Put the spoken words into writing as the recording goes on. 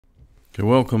Okay,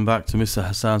 welcome back to Mr.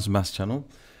 Hassan's Maths channel.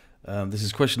 This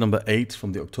is question number 8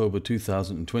 from the October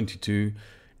 2022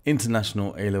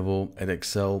 International A-Level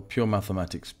Edexcel Pure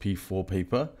Mathematics P4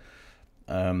 paper.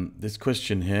 This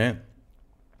question here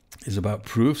is about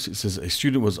proofs. It says a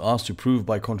student was asked to prove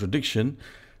by contradiction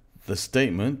the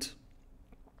statement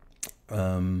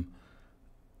that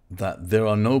there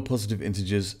are no positive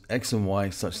integers x and y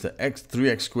such that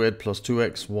 3x squared plus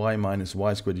 2xy minus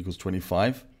y squared equals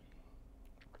 25.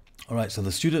 All right, so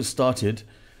the student started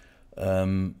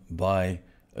by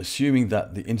assuming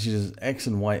that the integers x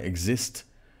and y exist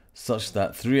such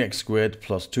that 3x squared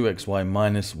plus 2xy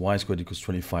minus y squared equals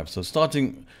 25. So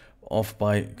starting off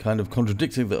by kind of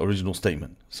contradicting the original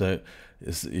statement. So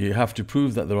you have to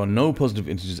prove that there are no positive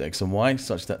integers x and y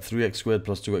such that 3x squared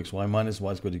plus 2xy minus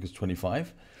y squared equals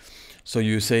 25. So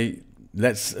you say,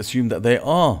 let's assume that they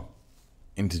are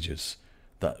integers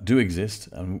that do exist,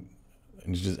 and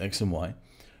integers x and y.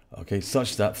 Okay,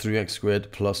 such that 3x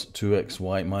squared plus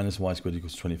 2xy minus y squared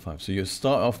equals 25. So you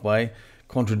start off by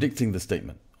contradicting the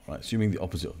statement, right? Assuming the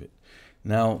opposite of it.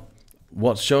 Now,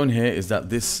 what's shown here is that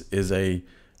this is a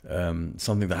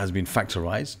something that has been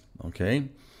factorized. Okay,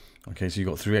 so you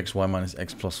got 3xy minus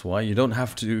x plus y. You don't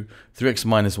have to 3x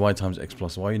minus y times x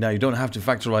plus y. Now you don't have to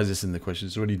factorize this in the question.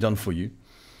 It's already done for you.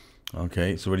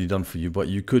 Okay, it's already done for you. But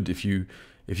you could, if you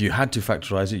had to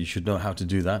factorize it, you should know how to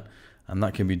do that. And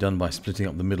that can be done by splitting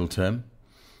up the middle term.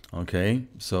 Okay,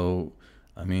 so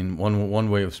I mean, one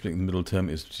way of splitting the middle term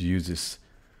is to use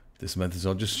this method. So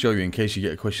I'll just show you in case you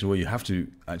get a question where you have to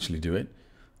actually do it.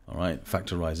 All right,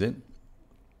 factorize it.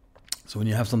 So when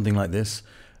you have something like this,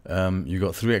 you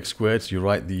got 3x squared. So you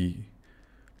write the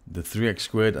 3x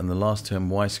squared and the last term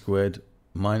y squared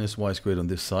minus y squared on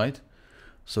this side.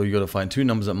 So you got to find two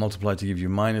numbers that multiply to give you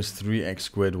minus 3x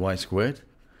squared y squared,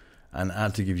 and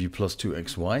add to give you plus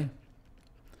 2xy.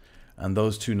 And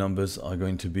those two numbers are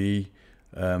going to be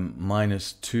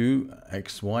minus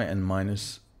 2xy and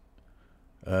minus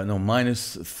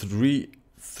 3xy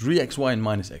and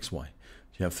minus xy. So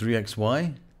you have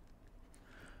 3xy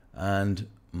and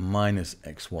minus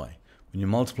xy. When you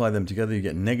multiply them together, you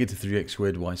get negative 3x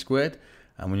squared y squared.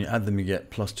 And when you add them, you get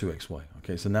plus 2xy.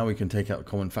 Okay, so now we can take out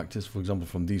common factors. For example,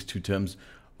 from these two terms,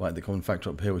 write the common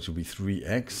factor up here, which will be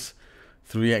 3x.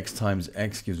 3x times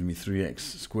x gives me 3x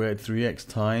squared. 3x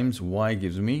times y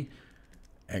gives me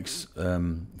x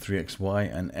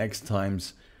 3xy, and x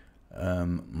times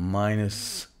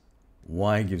minus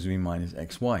y gives me minus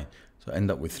xy. So I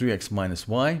end up with 3x minus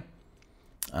y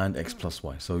and x plus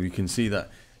y. So you can see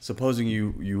that supposing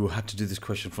you had to do this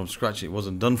question from scratch, it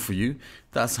wasn't done for you,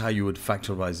 that's how you would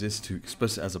factorize this to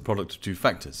express it as a product of two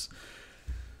factors.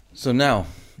 So now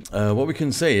what we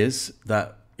can say is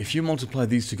that if you multiply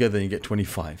these together and you get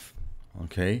 25,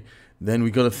 okay, then we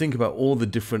got to think about all the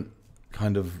different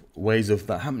kind of ways of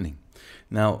that happening.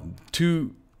 Now,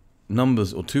 two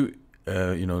numbers or two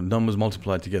numbers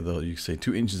multiplied together, or you say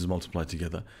two integers multiplied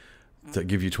together that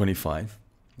give you 25.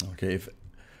 Okay,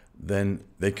 then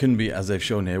they can be, as they've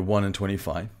shown here, 1 and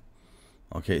 25.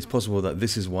 Okay, it's possible that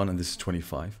this is 1 and this is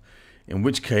 25. In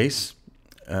which case,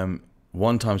 1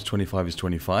 times 25 is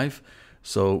 25.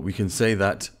 So we can say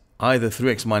that either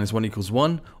 3x minus 1 equals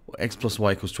 1 or x plus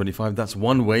y equals 25. That's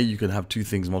one way you can have two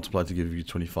things multiplied to give you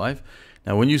 25.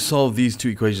 Now, when you solve these two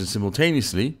equations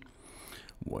simultaneously,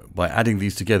 by adding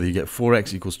these together, you get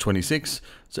 4x equals 26.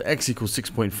 So x equals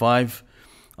 6.5.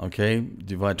 Okay,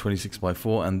 divide 26 by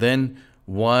 4. And then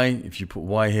y, if you put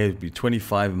y here, it would be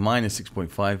 25 minus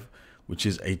 6.5, which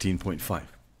is 18.5.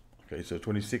 Okay, so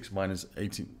 26 minus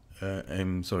 18,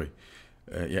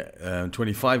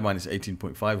 25 minus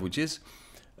 18.5, which is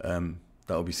that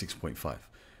will be 6.5.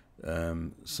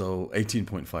 So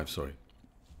 18.5, sorry.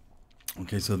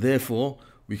 Okay, so therefore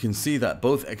we can see that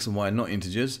both x and y are not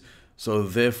integers. So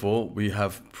therefore we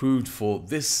have proved for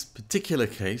this particular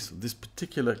case, this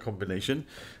particular combination,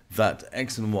 that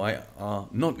x and y are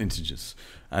not integers.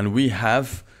 And we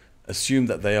have assumed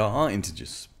that they are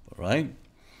integers, all right?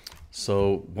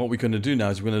 So what we're going to do now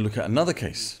is we're going to look at another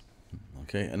case,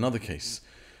 okay? Another case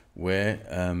where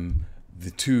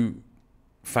the two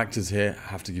factors here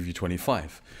have to give you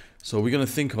 25. So we're going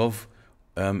to think of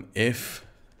if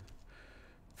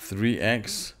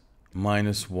 3x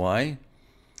minus y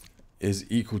is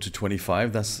equal to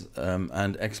 25, that's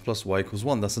and x plus y equals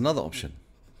 1. That's another option.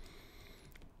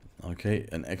 Okay,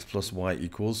 and x plus y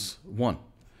equals 1. All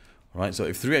right, so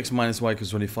if 3x minus y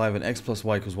equals 25 and x plus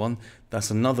y equals 1,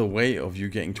 that's another way of you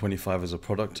getting 25 as a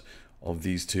product of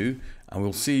these two. And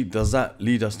we'll see, does that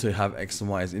lead us to have x and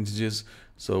y as integers?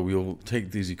 So we'll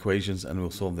take these equations and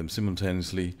we'll solve them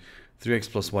simultaneously.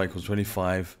 3x plus y equals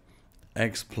 25,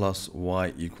 x plus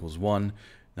y equals 1.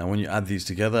 Now when you add these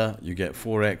together, you get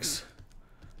 4x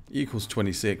equals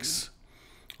 26.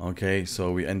 Okay,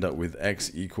 so we end up with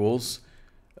x equals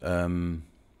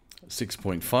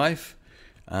 6.5,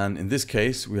 and in this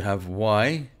case we have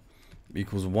y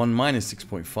equals 1 minus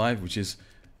 6.5, which is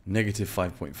negative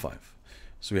 5.5.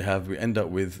 So we end up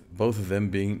with both of them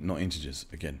being not integers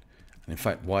again, and in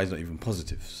fact y is not even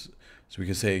positive, so we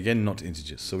can say again not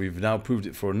integers. So we've now proved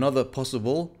it for another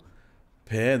possible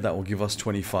pair that will give us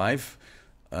 25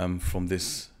 from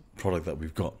this product that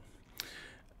we've got.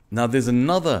 Now there's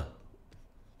another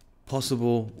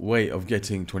possible way of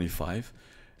getting 25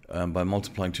 by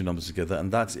multiplying two numbers together,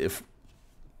 and that's if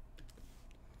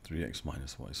 3x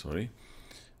minus y,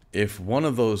 if one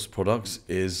of those products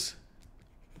is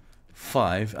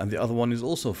 5 and the other one is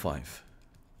also 5.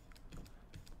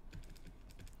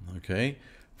 Okay,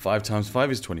 5 times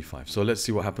 5 is 25. So let's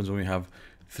see what happens when we have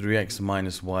 3x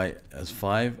minus y as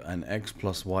 5 and x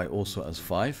plus y also as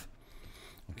 5.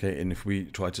 Okay, and if we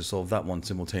try to solve that one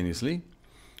simultaneously,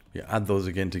 we add those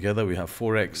again together, we have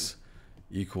 4x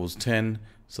equals 10,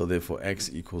 so therefore x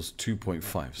equals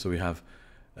 2.5. So we have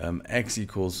x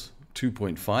equals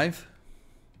 2.5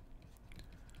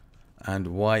 and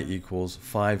y equals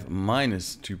 5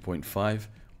 minus 2.5,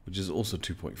 which is also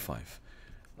 2.5.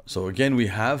 So again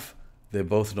they're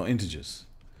both not integers.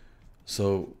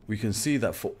 So we can see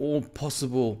that for all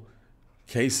possible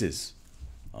cases,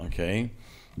 okay,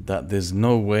 that there's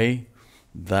no way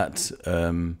that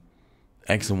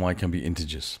x and y can be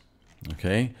integers.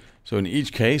 Okay, so in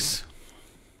each case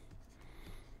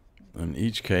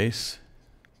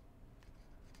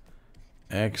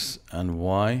x and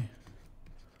y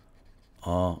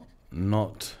are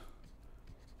not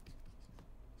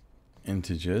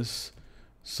integers,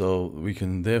 so we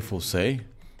can therefore say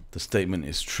the statement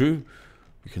is true.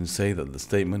 We can say that the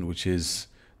statement, which is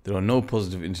there are no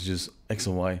positive integers x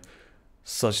and y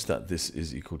such that this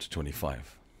is equal to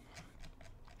 25.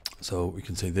 So we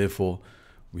can say therefore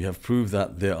we have proved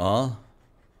that there are,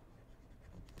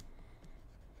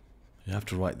 you have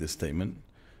to write this statement,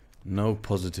 no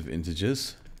positive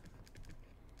integers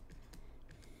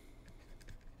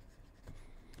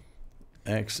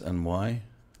x and y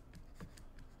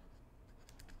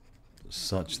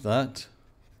such that,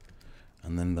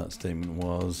 and then that statement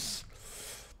was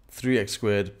 3x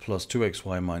squared plus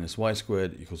 2xy minus y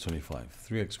squared equals 25.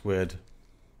 3x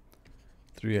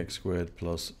squared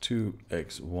plus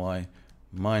 2xy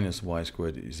minus y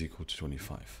squared is equal to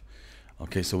 25.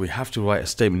 Okay, so we have to write a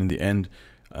statement in the end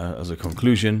as a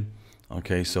conclusion.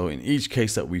 Okay, so in each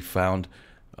case that we found,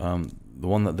 the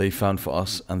one that they found for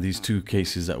us and these two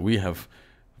cases that we have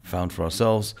found for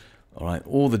ourselves, all right,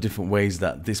 all the different ways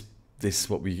that this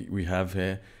what we have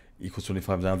here equals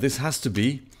 25. Now this has to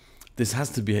be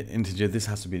an integer, this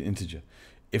has to be an integer.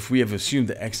 If we have assumed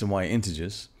that x and y are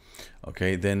integers,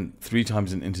 okay, then 3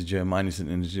 times an integer minus an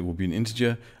integer will be an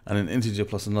integer, and an integer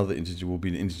plus another integer will be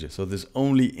an integer. So there's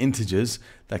only integers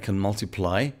that can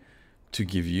multiply to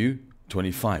give you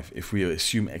 25. If we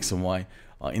assume x and y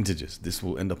are integers, this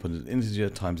will end up with an integer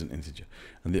times an integer.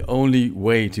 And the only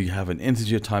way to have an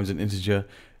integer times an integer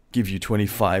give you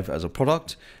 25 as a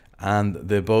product, and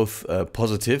they're both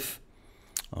positive,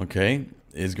 okay,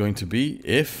 is going to be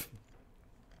if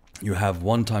you have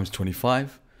 1 times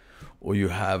 25, or you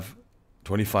have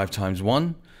 25 times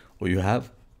 1, or you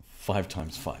have 5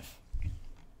 times 5.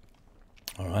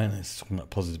 All right, it's talking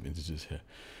about positive integers here.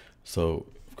 So,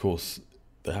 of course,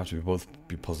 they have to both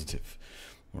be positive.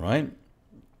 All right?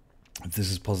 If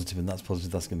this is positive and that's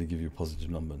positive, that's going to give you a positive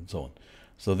number and so on.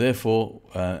 So therefore,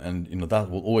 and you know, that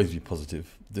will always be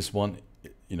positive. This one,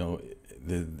 you know,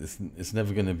 it's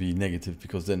never going to be negative,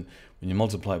 because then when you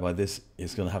multiply by this,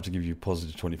 it's going to have to give you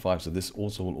positive 25. So this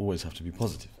also will always have to be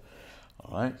positive.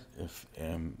 All right, if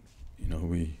you know,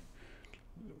 we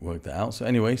work that out. So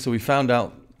anyway, so we found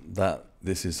out that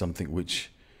this is something which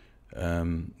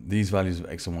these values of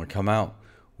x and y come out,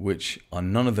 which are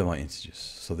none of them are integers.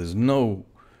 So there's no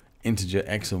integer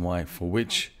x and y for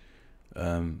which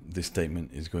this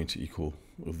statement is going to equal,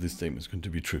 or this statement is going to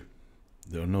be true.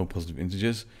 There are no positive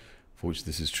integers for which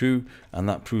this is true, and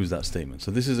that proves that statement. So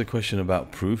this is a question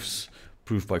about proofs,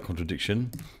 proof by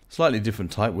contradiction. Slightly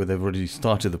different type, where they've already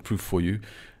started the proof for you.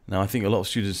 Now I think a lot of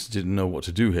students didn't know what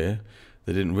to do here.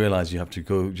 They didn't realize you have to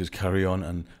go just carry on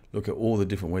and look at all the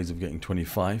different ways of getting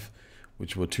 25,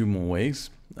 which were 2 more ways.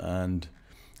 And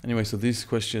anyway, so these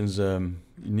questions, you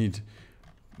need,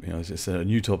 you know, it's a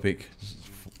new topic,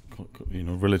 you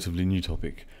know, relatively new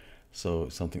topic, so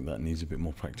it's something that needs a bit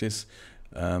more practice.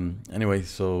 Anyway,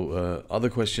 so other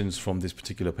questions from this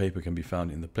particular paper can be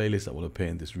found in the playlist that will appear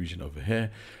in this region over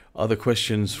here. Other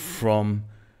questions from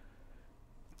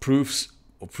proofs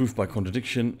or proof by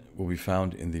contradiction will be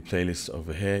found in the playlist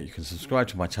over here. You can subscribe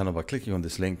to my channel by clicking on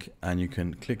this link, and you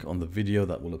can click on the video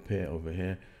that will appear over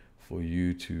here for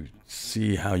you to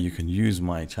see how you can use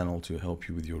my channel to help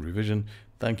you with your revision.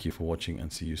 Thank you for watching,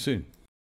 and see you soon.